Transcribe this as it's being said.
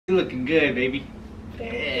You're looking good, baby.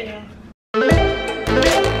 Yeah.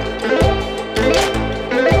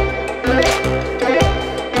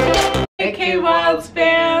 Hey K-Wilds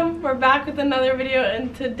fam! We're back with another video,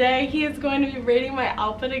 and today he is going to be rating my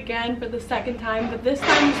outfit again for the second time, but this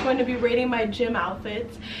time he's going to be rating my gym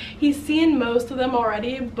outfits. He's seen most of them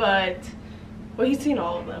already, but well, he's seen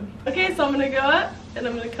all of them. Okay, so I'm gonna go up and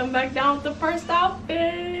I'm gonna come back down with the first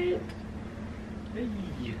outfit. Hey.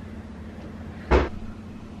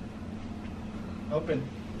 Open.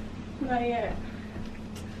 Not yet.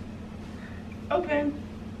 Open.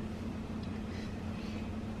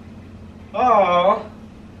 Oh,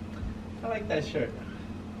 I like that shirt.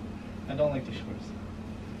 I don't like the shorts.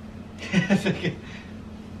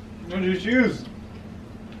 What are your shoes?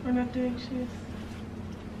 We're not doing shoes.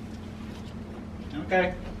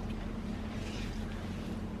 Okay.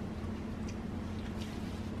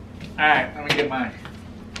 Alright, let me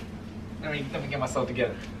get myself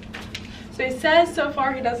together. So he says so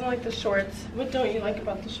far he doesn't like the shorts. What don't you like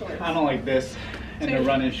about the shorts? I don't like this. And So they're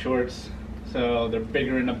running shorts. So they're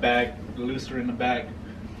bigger in the back, looser in the back.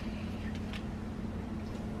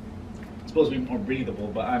 It's supposed to be more breathable,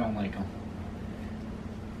 but I don't like them.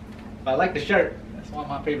 But I like the shirt. That's one of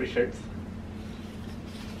my favorite shirts.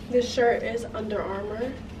 This shirt is Under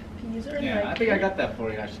Armour. These are Yeah, Nike. I think I got that for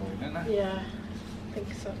you actually, didn't I? Yeah, I think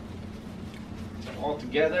so. So all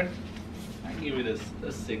together, I can give it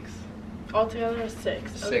a 6. Altogether a 6.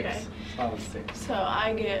 6. Okay. Solid 6. So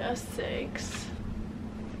I get a 6.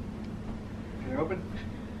 Can I open?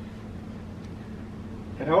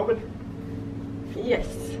 Can I open? Yes.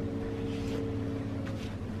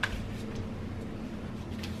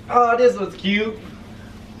 Oh, this was cute.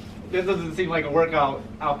 This doesn't seem like a workout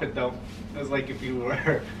outfit though. It's like if you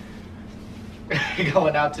were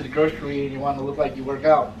going out to the grocery and you want to look like you work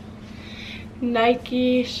out.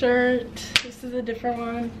 Nike shirt. This is a different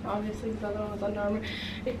one. Obviously, the other one was Under Armour.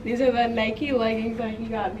 These are the Nike leggings that he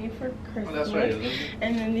got me for Christmas. Oh, that's right.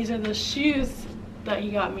 And then these are the shoes that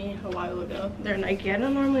he got me a while ago. They're Nike. I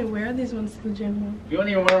don't normally wear these ones to the gym. You don't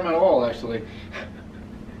even wear them at all, actually.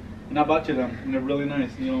 And I bought you them, and they're really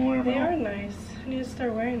nice. You don't wear them They at all. are nice. I need to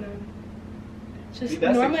start wearing them. Just See,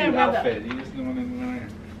 that's a normally cute I wear outfit. You just don't want to wear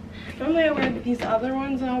it. Normally I wear these other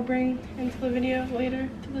ones that I'll bring into the video later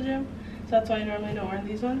to the gym. So that's why I normally don't wear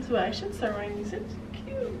these ones. But I should start wearing these. It's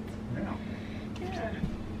cute. Yeah. Yeah.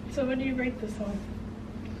 So what do you rate this one?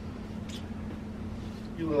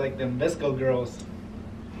 You look like them Visco girls.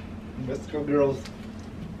 Visco girls.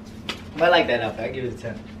 I like that outfit. I give it a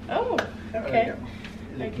 10. Oh, okay. I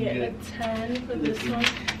Looking get good. a 10 for this one.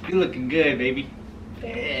 You're looking good, baby.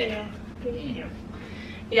 Yeah. Thank you.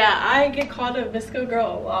 Yeah, I get called a Visco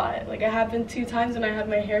girl a lot. Like, it happened 2 times when I had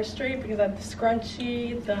my hair straight because I had the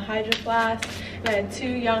scrunchie, the Hydro Flask, and I had 2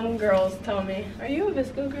 young girls tell me, "Are you a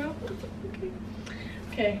Visco girl?" Okay.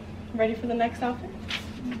 Okay, ready for the next outfit?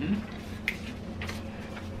 Mm-hmm.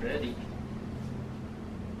 Ready.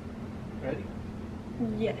 Ready?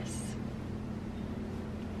 Yes.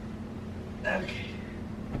 Okay.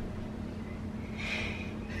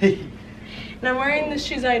 And I'm wearing the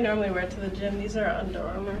shoes I normally wear to the gym. These are Under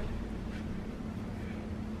Armour.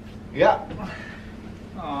 Yeah.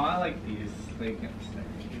 Oh, I like these leggings.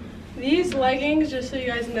 These leggings, just so you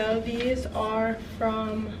guys know, these are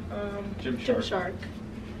from Gymshark.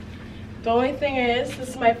 The only thing is, this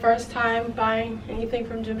is my first time buying anything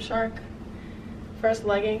from Gymshark. First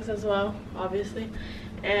leggings as well, obviously.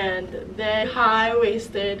 And they're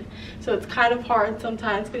high-waisted, so it's kind of hard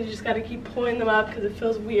sometimes because you just got to keep pulling them up because it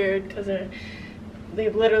feels weird because they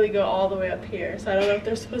literally go all the way up here. So I don't know if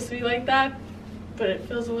they're supposed to be like that, but it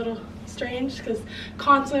feels a little strange because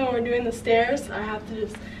constantly when we're doing the stairs, I have to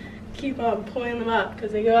just keep on pulling them up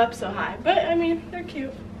because they go up so high. But I mean, they're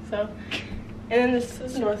cute. So, and then this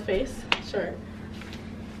is North Face shirt.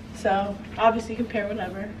 So obviously compare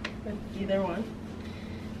whatever with either one.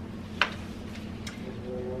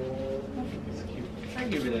 It's cute. I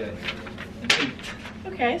give it an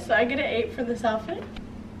 8. Okay, so I get an 8 for this outfit.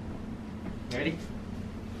 Ready?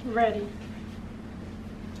 Ready.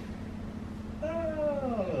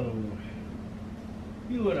 Oh.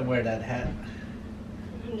 You wouldn't wear that hat.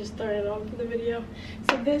 I'm just throwing it on for the video.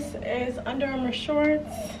 So this is Under Armour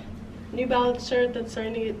shorts. New Balance shirt that's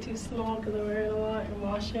starting to get too small because I wear it a lot and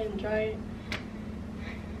wash it and dry it.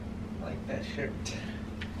 I like that shirt.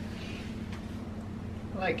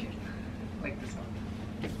 I like it. I like this one.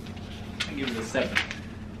 I give it a 7.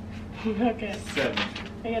 Okay. 7.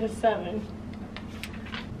 I got a 7.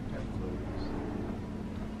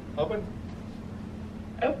 Open?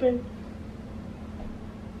 Open.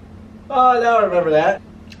 Oh, now I remember that.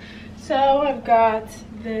 So I've got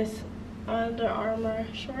this Under Armour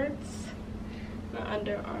shorts, an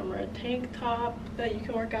Under Armour tank top that you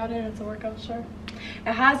can work out in. It's a workout shirt.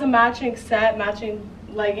 It has a matching set, matching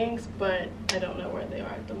leggings, but I don't know where they are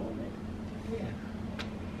at the moment. Yeah.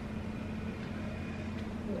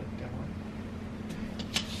 I like that one.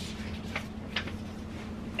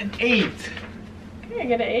 An 8. Okay, I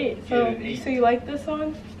get an 8. So, Get an 8. so you like this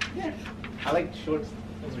one? Yeah. I like shorts.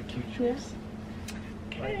 Those are cute shorts.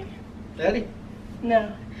 Okay. Daddy?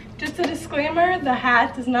 No. Just a disclaimer, the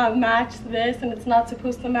hat does not match this, and it's not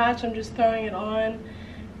supposed to match. I'm just throwing it on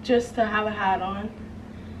just to have a hat on.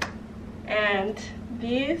 And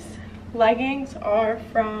these leggings are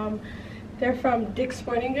they're from Dick's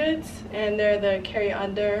Sporting Goods, and they're the Carry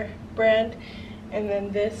Under brand. And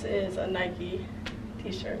then this is a Nike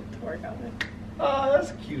t-shirt to work out in. Oh,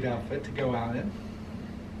 that's a cute outfit to go out in.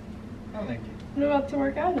 I like it. What about to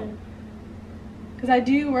work out in? Because I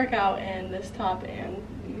do work out in this top and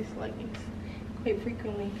these leggings quite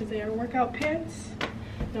frequently because they are workout pants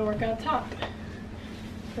and a workout top.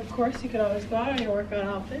 Of course, you could always go out in your workout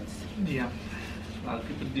outfits. Yeah, a lot of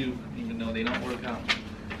people do, even though they don't work out.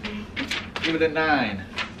 Give it a 9.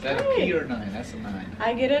 Is that a P or a 9? That's a 9.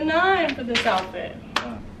 I get a 9 for this outfit.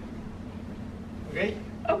 Wow. Okay.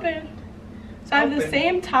 Open. So I have the Open.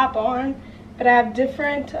 same top on, but I have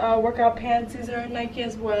different workout pants. These are Nike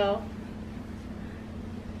as well.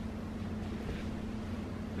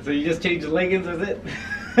 So you just changed the leggings, is it?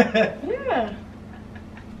 Yeah.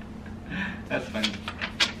 That's funny.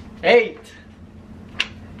 8.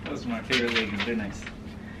 Those are my favorite leggings. They're nice.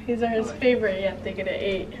 These are his favorite, yet they get an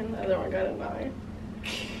 8, and the other one got a 9.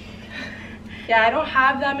 Yeah, I don't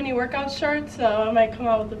have that many workout shirts, so I might come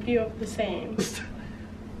out with a few of the same.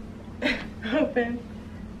 Open.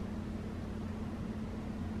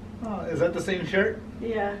 Oh, is that the same shirt?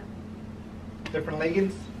 Yeah. Different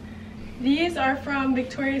leggings? These are from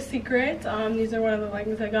Victoria's Secret. These are one of the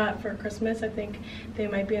leggings I got for Christmas. I think they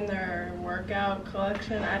might be in their workout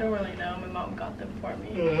collection. I don't really know. My mom got them for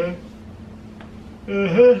me.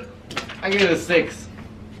 I give it a 6.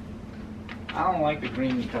 I don't like the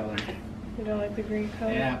green color. You don't like the green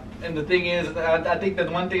color? Yeah, and the thing is, I think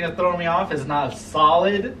that one thing that's throwing me off is not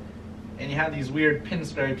solid, and you have these weird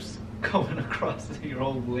pinstripes going across your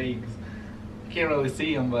whole legs. You can't really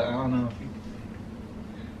see them, but I don't know.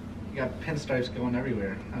 You got pinstripes going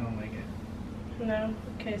everywhere. I don't like it. No?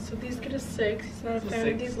 Okay, so these get a 6. He's not a It's a fan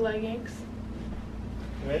of 6. these leggings.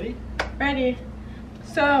 Ready? Ready.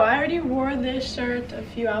 So I already wore this shirt a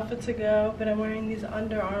few outfits ago, but I'm wearing these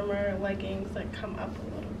Under Armour leggings that come up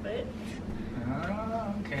a little bit.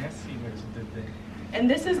 Okay, I see what you did there. And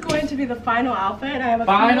this is going to be the final outfit. I have a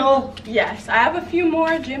Final? Yes, I have a few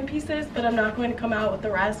more gym pieces, but I'm not going to come out with the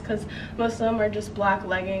rest because most of them are just black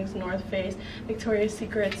leggings, North Face, Victoria's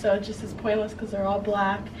Secret, so it just is pointless because they're all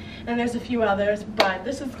black. And there's a few others, but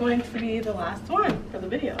this is going to be the last one for the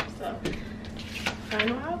video. So,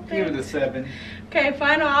 final outfit. Give it a 7. Okay,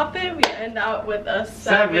 final outfit, we end out with a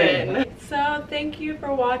 7. So thank you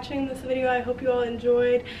for watching this video. I hope you all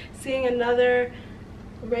enjoyed seeing another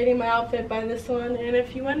rating my outfit by this one. And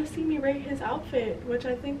if you want to see me rate his outfit, which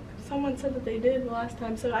I think someone said that they did the last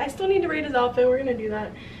time, so I still need to rate his outfit. We're going to do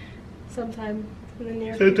that sometime in the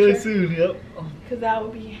near future. Sometime soon, yep. Because that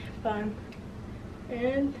would be fun.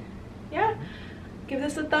 And yeah. Give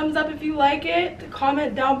this a thumbs up if you like it.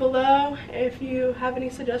 Comment down below if you have any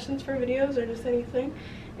suggestions for videos or just anything.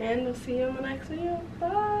 And we'll see you in the next video.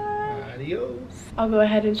 Bye. Adios. I'll go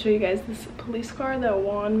ahead and show you guys this police car that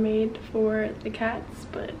Juan made for the cats.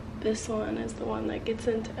 But this one is the one that gets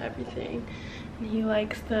into everything. And he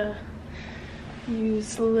likes to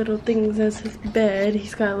use little things as his bed.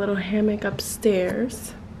 He's got a little hammock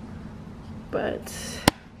upstairs. But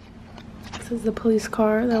this is the police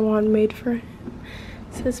car that Juan made for him.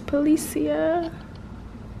 It says Policia.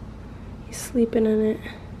 He's sleeping in it.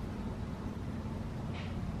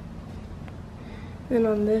 And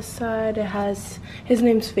on this side it has, his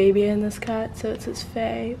name's Fabian, this cat, so it says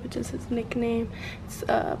Faye, which is his nickname. It's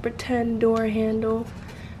a pretend door handle.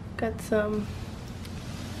 Got some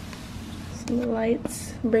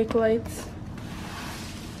lights, brake lights.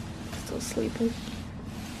 Still sleeping.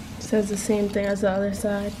 It says the same thing as the other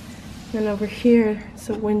side. And over here,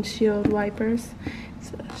 some windshield wipers.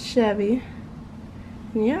 It's a Chevy.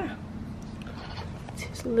 And yeah, it's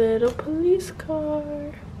his little police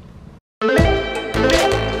car.